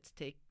been what it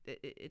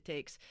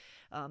takes.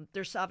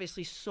 There's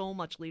obviously so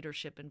much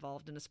leadership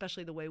involved, and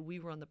especially the way we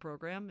run the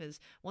program is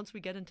once we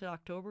get into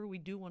October, we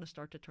do want to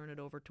start to turn it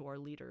over to our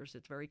leaders.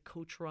 It's very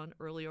coach-run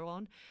earlier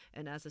on,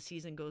 and as the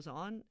season goes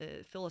on,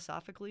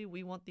 philosophically,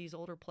 we want these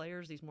older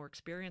players, these more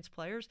experienced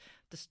players,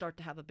 to start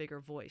to have a bigger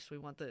voice. We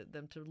want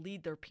them to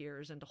lead their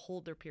peers and to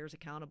hold their peers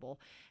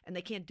accountable, and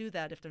they can't do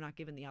that if they're not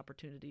given the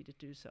opportunity to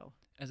do so.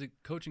 As a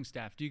coaching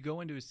staff, do you go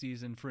into a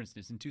season, for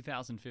instance, in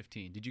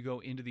 2015, did you go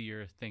into the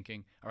year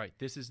thinking, all right,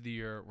 this is the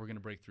year we're going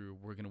to break through,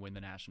 we're going to win the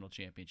national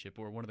championship,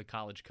 or one of the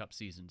College Cup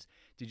seasons?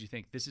 Did you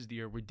think this is the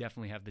year we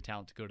definitely have the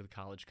talent to go to the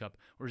College Cup,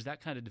 or does that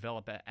kind of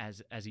develop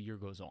as a year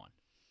goes on?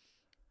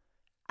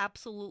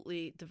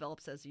 Absolutely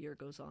develops as the year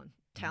goes on.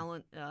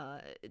 Talent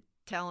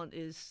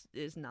is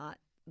not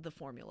the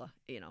formula.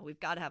 We've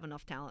got to have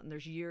enough talent, and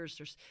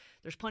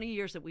there's plenty of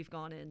years that we've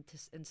gone in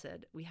and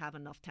said we have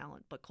enough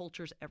talent, but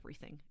culture's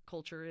everything.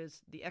 Culture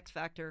is the X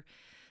factor.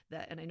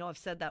 And I know I've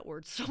said that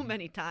word so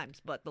many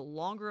times, but the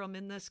longer I'm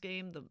in this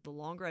game, the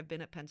longer I've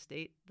been at Penn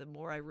State, the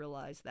more I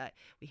realize that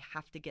we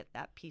have to get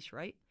that piece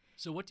right.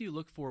 So what do you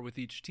look for with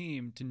each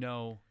team to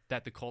know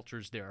that the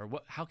culture's there?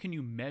 How can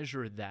you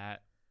measure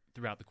that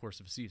throughout the course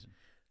of a season?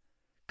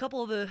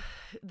 Couple of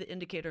the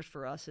indicators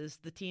for us is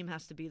the team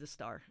has to be the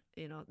star.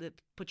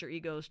 Check your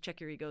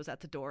egos at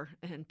the door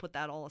and put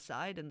that all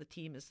aside, and the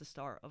team is the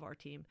star of our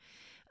team.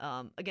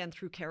 Again,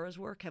 through Kara's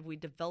work, have we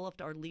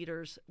developed our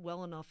leaders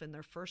well enough in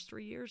their first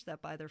 3 years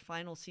that by their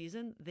final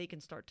season, they can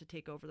start to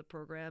take over the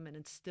program and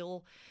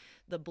instill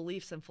the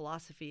beliefs and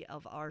philosophy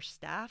of our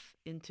staff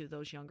into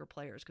those younger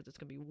players, because it's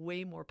going to be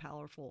way more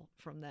powerful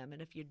from them.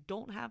 And if you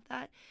don't have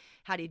that,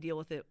 how do you deal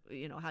with it?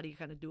 How do you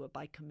kind of do it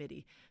by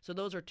committee? So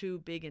those are two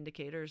big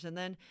indicators. And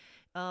then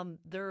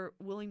their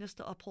willingness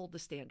to uphold the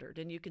standard.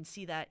 And you can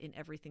see that in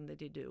everything that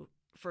they do.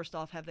 First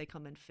off, have they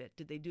come in fit?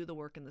 Did they do the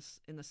work in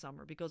the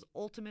summer? Because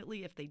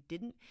ultimately, if they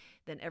didn't,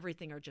 then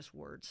everything are just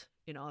words.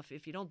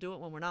 If you don't do it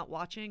when we're not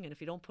watching, and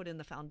if you don't put in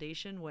the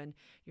foundation when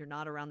you're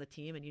not around the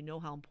team and you know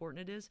how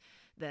important it is,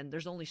 then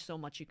there's only so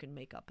much you can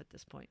make up at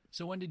this point.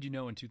 So when did you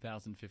know in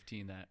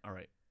 2015 that, all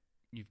right,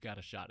 you've got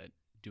a shot at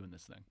doing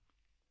this thing?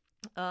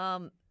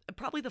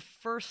 Probably the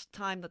first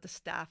time that the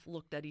staff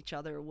looked at each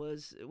other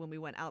was when we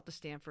went out to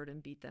Stanford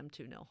and beat them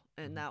 2-0.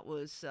 And that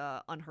was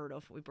unheard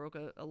of. We broke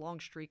a long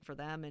streak for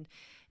them,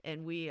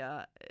 and we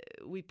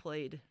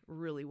played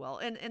really well.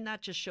 And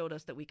that just showed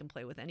us that we can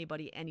play with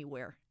anybody,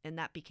 anywhere. And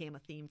that became a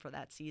theme for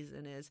that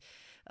season is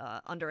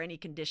under any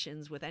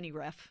conditions, with any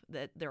ref,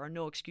 that there are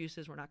no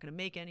excuses. We're not going to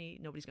make any.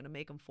 Nobody's going to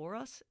make them for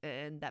us.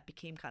 And that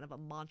became kind of a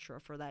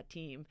mantra for that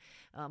team,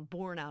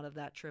 born out of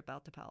that trip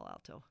out to Palo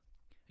Alto.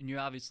 And you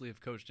obviously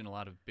have coached in a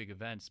lot of big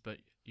events, but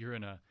you're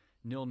in a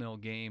 0-0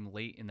 game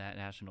late in that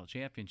national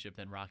championship,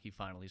 then Rocky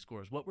finally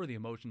scores. What were the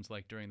emotions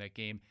like during that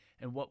game,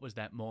 and what was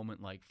that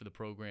moment like for the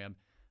program,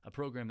 a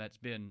program that's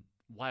been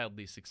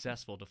wildly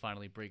successful, to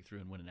finally break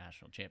through and win a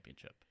national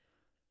championship?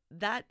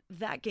 That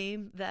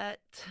game, that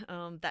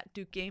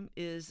Duke game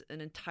is an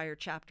entire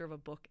chapter of a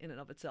book in and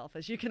of itself,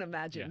 as you can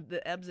imagine. Yeah.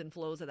 The ebbs and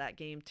flows of that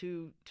game,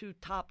 two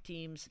top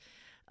teams,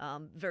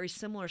 very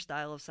similar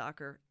style of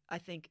soccer. I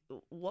think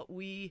what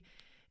we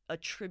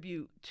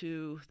attribute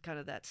to kind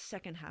of that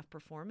second half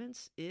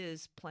performance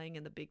is playing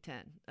in the Big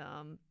Ten.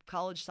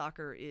 College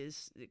soccer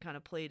is kind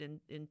of played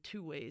in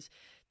two ways.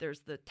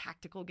 There's the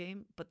tactical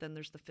game, but then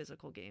there's the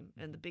physical game.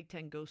 And the Big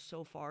Ten goes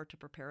so far to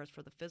prepare us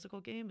for the physical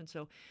game. And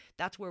so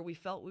that's where we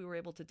felt we were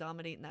able to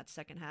dominate in that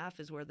second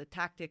half, is where the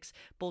tactics,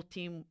 both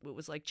team, it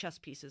was like chess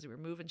pieces. We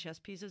were moving chess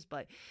pieces,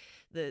 but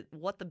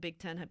what the Big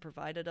Ten had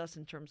provided us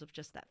in terms of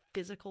just that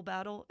physical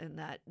battle and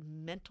that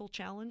mental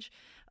challenge,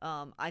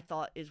 I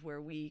thought is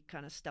where we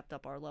kind of stepped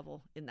up our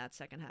level in that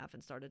second half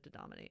and started to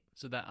dominate.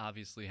 So that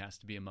obviously has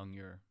to be among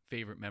your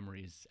favorite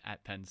memories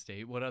at Penn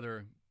State. What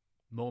other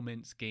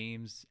moments,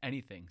 games,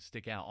 anything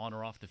stick out on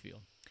or off the field?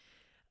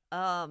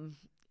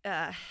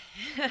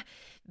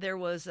 There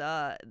was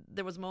a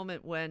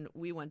moment when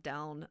we went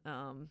down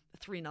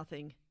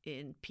 3-0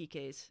 in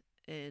PKs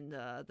in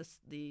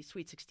the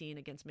Sweet 16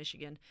 against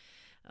Michigan,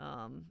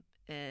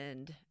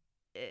 and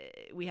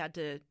we had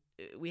to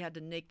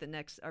make the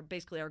next.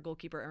 Our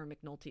goalkeeper Aaron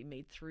McNulty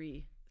made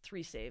three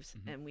saves,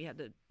 and we had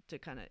to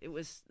kind of, it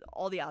was,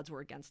 all the odds were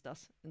against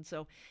us. And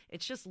so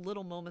it's just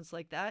little moments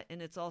like that. And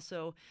it's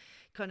also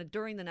kind of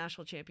during the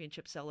national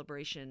championship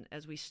celebration,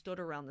 as we stood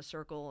around the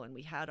circle and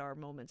we had our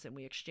moments and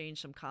we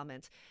exchanged some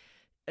comments,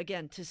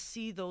 again, to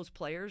see those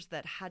players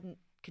that hadn't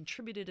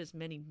contributed as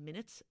many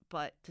minutes,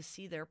 but to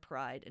see their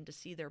pride and to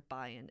see their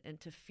buy-in and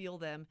to feel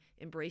them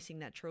embracing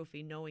that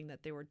trophy, knowing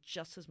that they were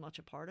just as much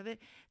a part of it,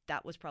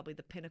 that was probably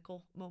the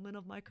pinnacle moment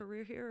of my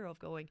career here, of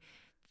going,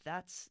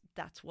 that's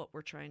what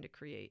we're trying to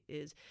create.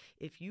 Is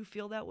if you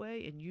feel that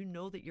way and you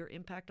know that your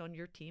impact on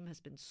your team has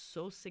been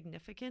so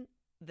significant,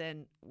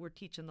 then we're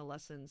teaching the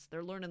lessons.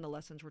 They're learning the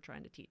lessons we're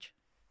trying to teach.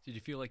 Did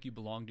you feel like you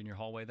belonged in your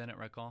hallway then at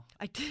Rec Hall?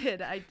 I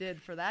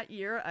did. For that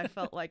year, I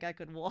felt like I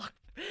could walk.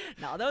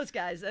 Now, those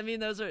guys, I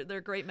mean,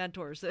 they're great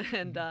mentors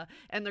and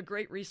they're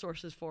great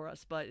resources for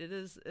us. But it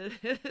is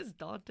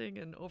daunting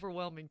and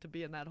overwhelming to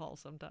be in that hall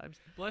sometimes.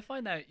 Well, I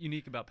find that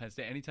unique about Penn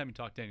State. Anytime you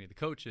talk to any of the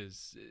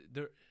coaches,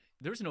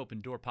 there's an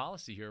open door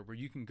policy here where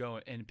you can go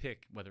and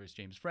pick whether it's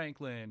James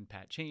Franklin,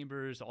 Pat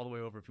Chambers, all the way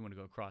over if you want to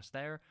go across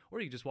there,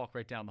 or you can just walk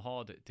right down the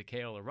hall to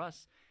Cale or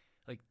Russ.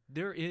 Like,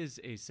 there is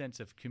a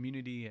sense of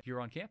community here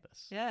on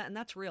campus. Yeah, and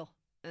that's real.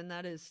 And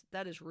that is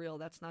real.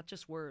 That's not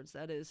just words.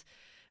 That is,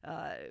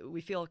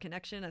 we feel a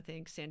connection. I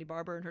think Sandy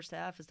Barber and her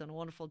staff has done a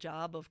wonderful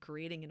job of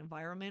creating an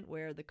environment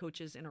where the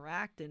coaches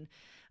interact, and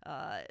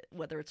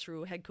whether it's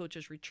through a head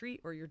coach's retreat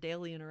or your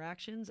daily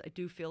interactions, I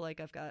do feel like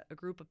I've got a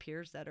group of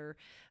peers that are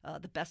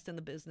the best in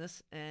the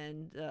business,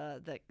 and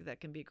that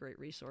can be a great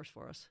resource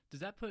for us. Does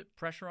that put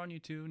pressure on you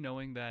too,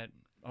 knowing that,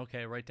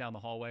 okay, right down the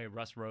hallway,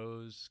 Russ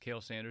Rose,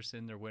 Cale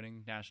Sanderson, they're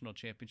winning national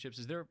championships?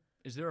 Is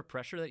there a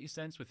pressure that you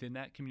sense within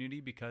that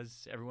community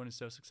because everyone is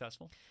so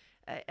successful?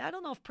 I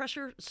don't know if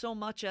pressure so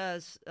much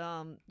as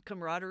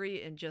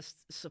camaraderie and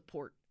just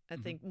support. I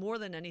think more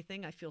than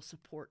anything, I feel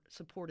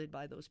supported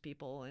by those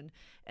people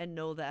and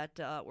know that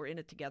we're in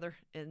it together.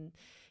 And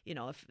you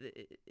know,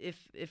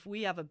 if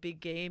we have a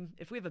big game,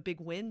 if we have a big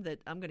win, that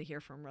I'm going to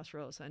hear from Russ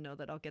Rose. I know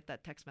that I'll get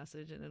that text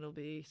message and it'll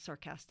be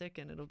sarcastic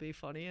and it'll be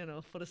funny and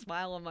it'll put a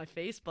smile on my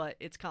face, but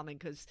it's coming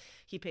because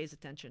he pays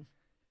attention.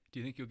 Do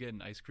you think you'll get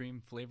an ice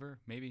cream flavor,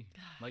 maybe,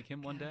 like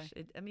him one day?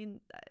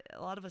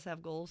 A lot of us have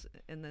goals,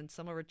 and then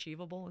some are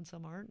achievable and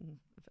some aren't. And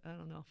I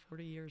don't know,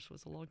 40 years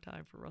was a long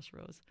time for Russ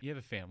Rose. You have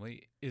a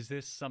family. Is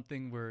this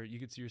something where you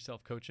could see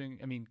yourself coaching?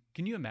 I mean,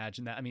 can you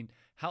imagine that? I mean,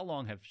 how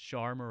long have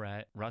Shar,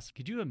 Moret, Russ,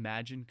 could you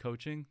imagine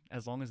coaching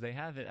as long as they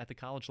have it at the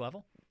college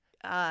level?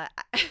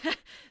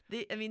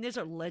 These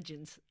are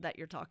legends that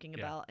you're talking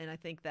about, and I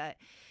think that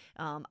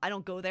I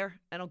don't go there.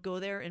 I don't go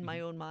there in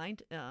my own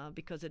mind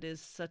because it is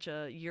such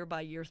a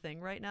year-by-year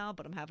thing right now,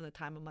 but I'm having the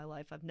time of my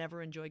life. I've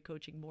never enjoyed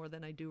coaching more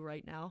than I do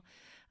right now.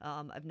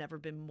 I've never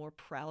been more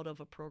proud of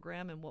a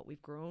program and what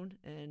we've grown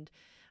and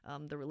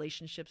the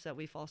relationships that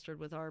we fostered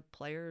with our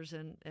players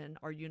and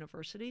our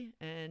university.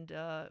 And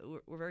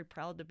we're very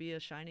proud to be a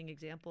shining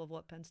example of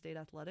what Penn State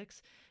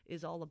athletics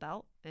is all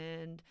about,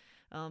 and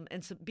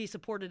be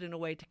supported in a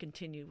way to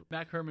continue.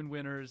 Mac Herman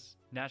winners,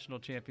 national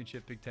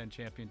championship, Big Ten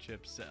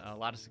championships, a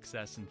lot of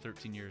success in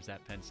 13 years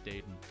at Penn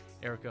State. And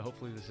Erica,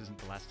 hopefully this isn't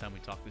the last time we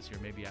talk this year.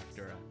 Maybe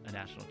after a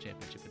national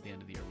championship at the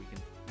end of the year, we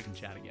can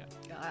chat again.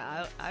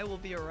 I will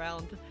be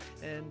around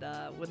and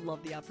would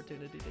love the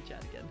opportunity to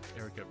chat again.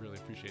 Erica, really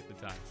appreciate the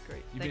time.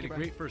 Great. You made a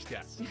great first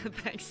guest.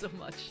 Thanks so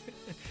much.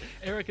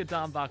 Erica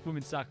Dombach,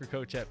 women's soccer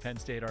coach at Penn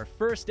State, our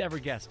first ever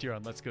guest here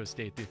on Let's Go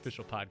State, the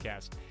official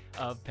podcast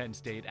of Penn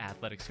State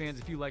athletics. Fans,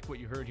 if you like what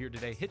you heard here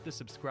today, hit the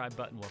subscribe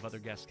button. We'll have other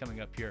guests coming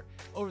up here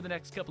over the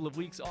next couple of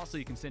weeks. Also,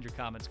 you can send your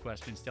comments,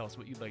 questions, tell us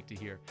what you'd like to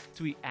hear.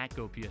 Tweet at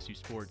GoPSU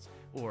Sports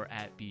or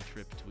at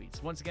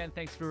BTripTweets. Once again,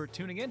 thanks for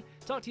tuning in.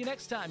 Talk to you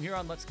next time here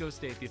on Let's Go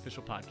State, the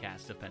official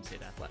podcast of Penn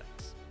State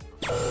athletics.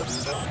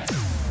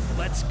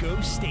 Let's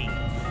Go State,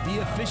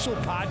 the official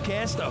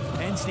podcast of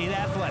Penn State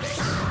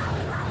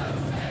athletics.